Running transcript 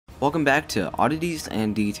Welcome back to Oddities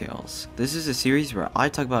and Details. This is a series where I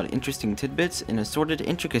talk about interesting tidbits and assorted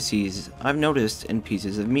intricacies I've noticed in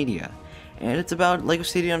pieces of media, and it's about LEGO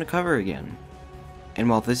City Undercover again. And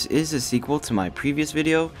while this is a sequel to my previous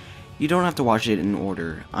video, you don't have to watch it in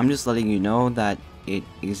order. I'm just letting you know that it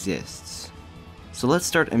exists. So let's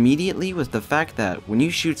start immediately with the fact that when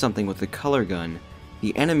you shoot something with a color gun,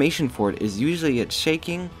 the animation for it is usually it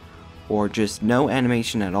shaking or just no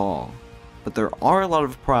animation at all. But there are a lot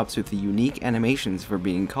of props with the unique animations for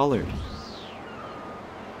being colored.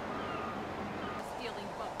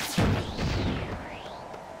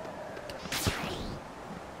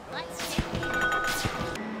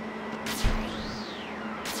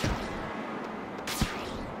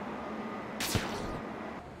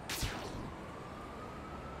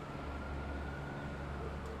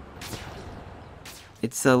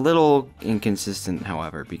 It's a little inconsistent,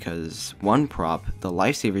 however, because one prop, the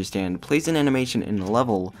lifesaver stand, plays an animation in the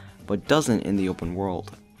level, but doesn't in the open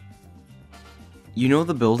world. You know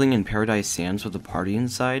the building in Paradise Sands with the party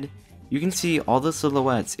inside? You can see all the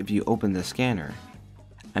silhouettes if you open the scanner.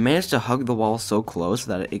 I managed to hug the wall so close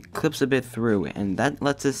that it clips a bit through, and that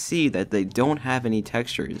lets us see that they don't have any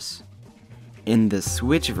textures. In the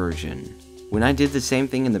Switch version, when I did the same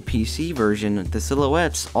thing in the PC version, the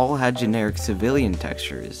silhouettes all had generic civilian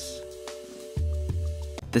textures.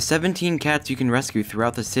 The 17 cats you can rescue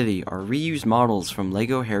throughout the city are reused models from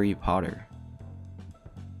LEGO Harry Potter.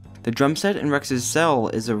 The drum set in Rex's cell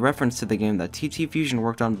is a reference to the game that TT Fusion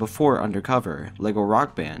worked on before Undercover, LEGO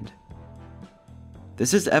Rock Band.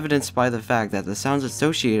 This is evidenced by the fact that the sounds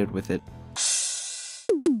associated with it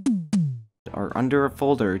are under a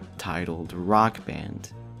folder titled Rock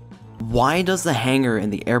Band. Why does the hangar in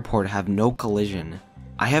the airport have no collision?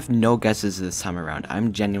 I have no guesses this time around,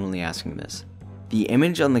 I'm genuinely asking this. The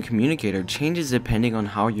image on the communicator changes depending on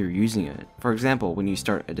how you're using it. For example, when you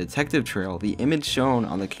start a detective trail, the image shown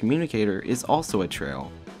on the communicator is also a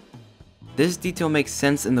trail. This detail makes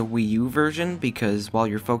sense in the Wii U version because while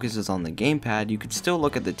your focus is on the gamepad, you could still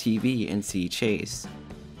look at the TV and see Chase.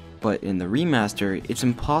 But in the remaster, it's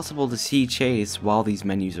impossible to see Chase while these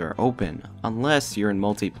menus are open, unless you're in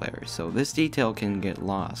multiplayer, so this detail can get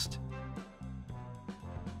lost.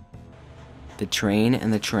 The train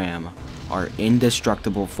and the tram are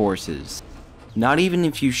indestructible forces. Not even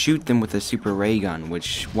if you shoot them with a super ray gun,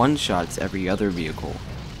 which one-shots every other vehicle.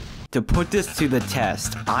 To put this to the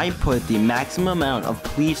test, I put the maximum amount of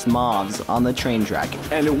police mobs on the train track,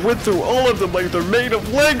 and it went through all of them like they're made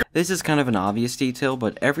of LEGO! This is kind of an obvious detail,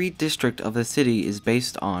 but every district of the city is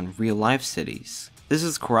based on real-life cities. This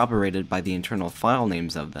is corroborated by the internal file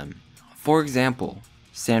names of them. For example,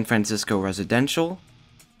 San Francisco Residential,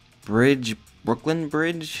 Bridge Brooklyn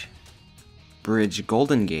Bridge, Bridge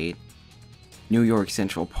Golden Gate, New York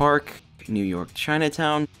Central Park, New York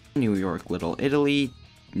Chinatown, New York Little Italy,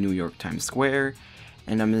 New York Times Square,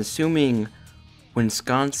 and I'm assuming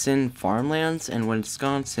Wisconsin Farmlands and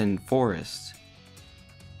Wisconsin Forest.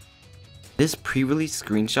 This pre-release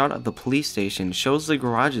screenshot of the police station shows the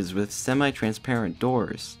garages with semi-transparent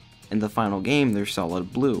doors. In the final game, they're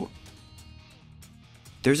solid blue.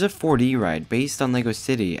 There's a 4D ride based on LEGO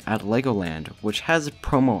City at LEGOLAND, which has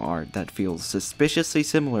promo art that feels suspiciously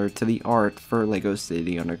similar to the art for LEGO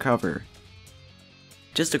City Undercover.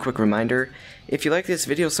 Just a quick reminder, if you like this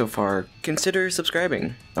video so far, consider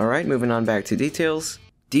subscribing. Alright, moving on back to details.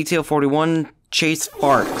 Detail 41, Chase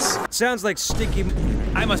farts. Sounds like Stinky.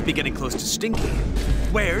 I must be getting close to Stinky.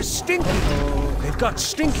 Where's Stinky? Oh, they've got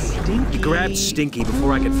Stinky. Grab Stinky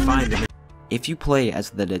before I can find him. If you play as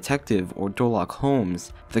the detective or Sherlock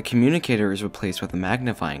Holmes, the communicator is replaced with a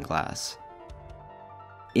magnifying glass.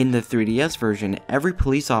 In the 3DS version, every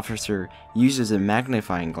police officer uses a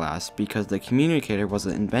magnifying glass because the communicator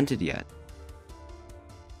wasn't invented yet.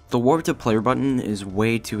 The warp to player button is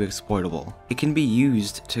way too exploitable. It can be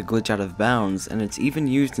used to glitch out of bounds, and it's even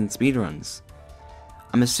used in speedruns.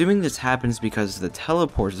 I'm assuming this happens because the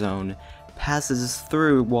teleport zone passes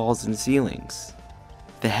through walls and ceilings.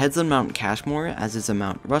 The heads on Mount Cashmore, as is a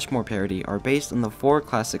Mount Rushmore parody, are based on the 4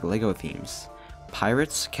 classic LEGO themes: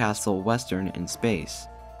 Pirates, Castle, Western, and Space.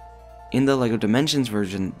 In the LEGO Dimensions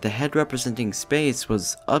version, the head representing space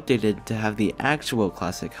was updated to have the actual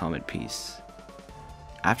classic helmet piece.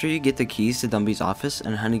 After you get the keys to Dumby's office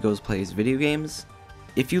and Honey Goes plays video games,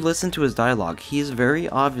 if you listen to his dialogue, he is very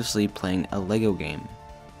obviously playing a LEGO game.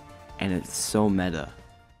 And it's so meta.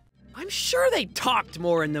 I'm sure they talked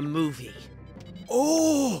more in the movie.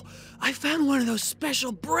 Oh, I found one of those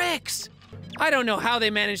special bricks. I don't know how they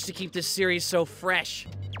managed to keep this series so fresh.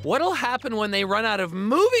 What'll happen when they run out of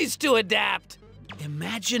movies to adapt?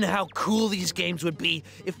 Imagine how cool these games would be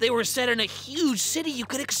if they were set in a huge city you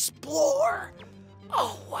could explore.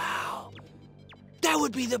 Oh, wow. That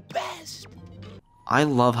would be the best. I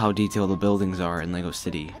love how detailed the buildings are in LEGO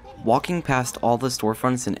City. Walking past all the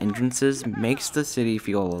storefronts and entrances makes the city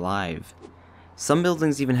feel alive. Some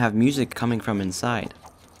buildings even have music coming from inside.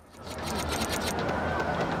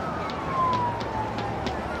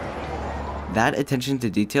 That attention to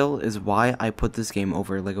detail is why I put this game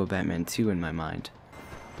over LEGO Batman 2 in my mind.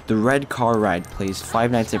 The red car ride plays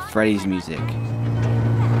Five Nights at Freddy's music.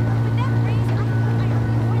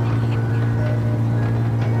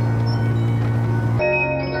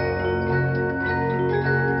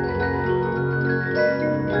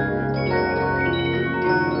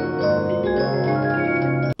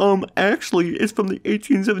 Actually, it's from the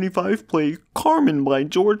 1875 play Carmen by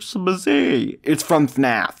George Bizet. It's from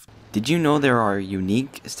FNAF. Did you know there are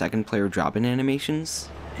unique second player drop-in animations?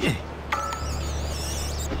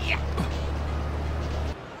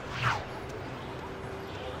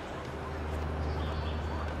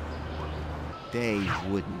 They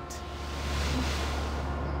wouldn't.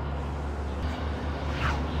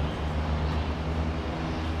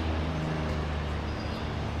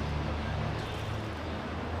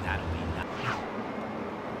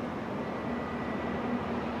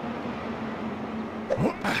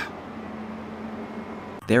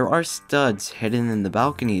 There are studs hidden in the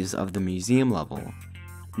balconies of the museum level.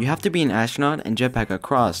 You have to be an astronaut and jetpack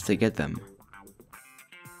across to get them.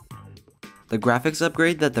 The graphics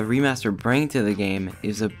upgrade that the remaster bring to the game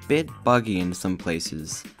is a bit buggy in some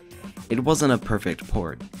places. It wasn't a perfect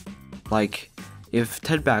port. Like, if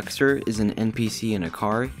Ted Baxter is an NPC in a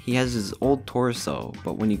car, he has his old torso,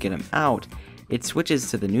 but when you get him out, it switches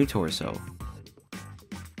to the new torso.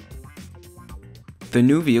 The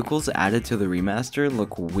new vehicles added to the remaster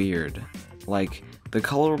look weird. Like, the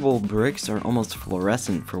colorable bricks are almost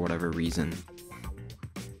fluorescent for whatever reason.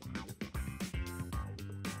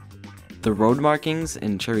 The road markings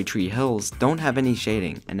in Cherry Tree Hills don't have any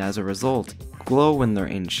shading, and as a result, glow when they're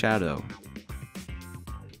in shadow.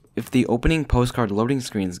 If the opening postcard loading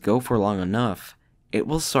screens go for long enough, it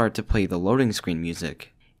will start to play the loading screen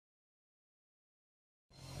music.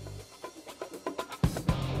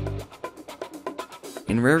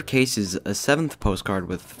 In rare cases, a 7th postcard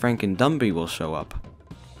with Frank and Dumby will show up.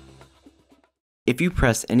 If you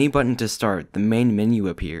press any button to start, the main menu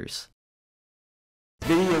appears.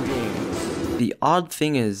 Video games. The odd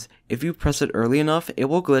thing is, if you press it early enough, it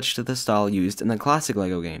will glitch to the style used in the classic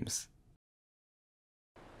LEGO games.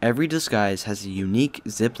 Every disguise has a unique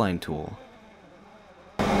zipline tool.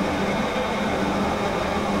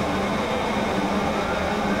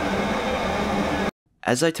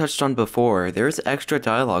 As I touched on before, there is extra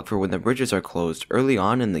dialogue for when the bridges are closed early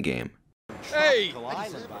on in the game. Hey,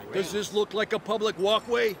 does this look like a public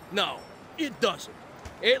walkway? No, it doesn't.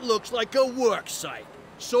 It looks like a work site.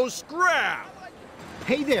 So scrap!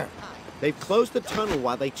 Hey there! They've closed the tunnel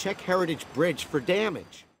while they check Heritage Bridge for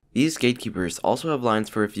damage. These gatekeepers also have lines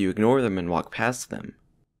for if you ignore them and walk past them.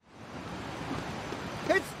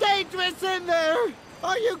 It's dangerous in there!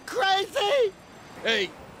 Are you crazy? Hey,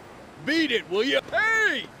 beat it, will you?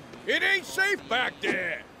 Hey! It ain't safe back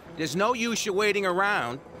there! There's no use you waiting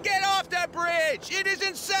around. Get off that bridge! It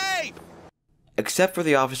isn't safe! Except for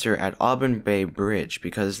the officer at Auburn Bay Bridge,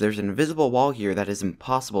 because there's an invisible wall here that is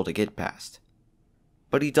impossible to get past.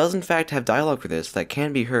 But he does in fact have dialogue for this that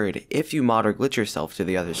can be heard if you mod or glitch yourself to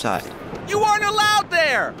the other side. You aren't allowed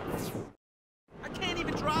there! I can't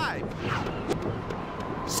even drive.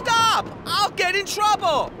 Stop! I'll get in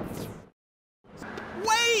trouble!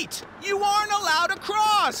 Wait! You aren't allowed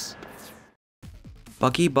across!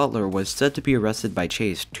 Bucky Butler was said to be arrested by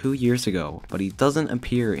Chase 2 years ago, but he doesn't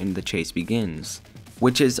appear in The Chase Begins,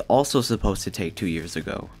 which is also supposed to take 2 years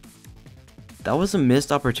ago. That was a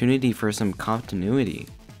missed opportunity for some continuity.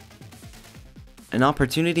 An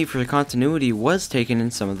opportunity for continuity was taken in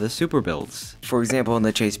some of the super builds. For example, in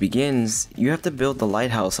The Chase Begins, you have to build the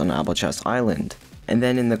lighthouse on Applechest Island, and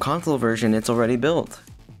then in the console version it's already built.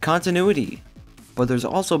 Continuity! But there's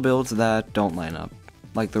also builds that don't line up.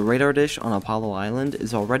 Like the radar dish on Apollo Island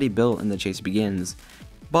is already built in The Chase Begins,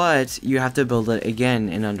 but you have to build it again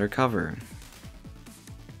in Undercover.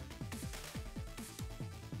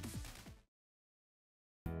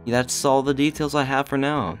 That's all the details I have for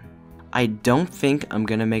now. I don't think I'm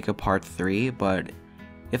gonna make a part 3, but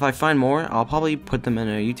if I find more, I'll probably put them in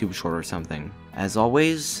a YouTube short or something. As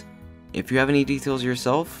always, if you have any details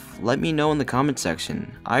yourself, let me know in the comment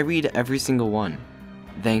section. I read every single one.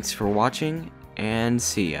 Thanks for watching, and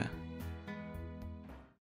see ya.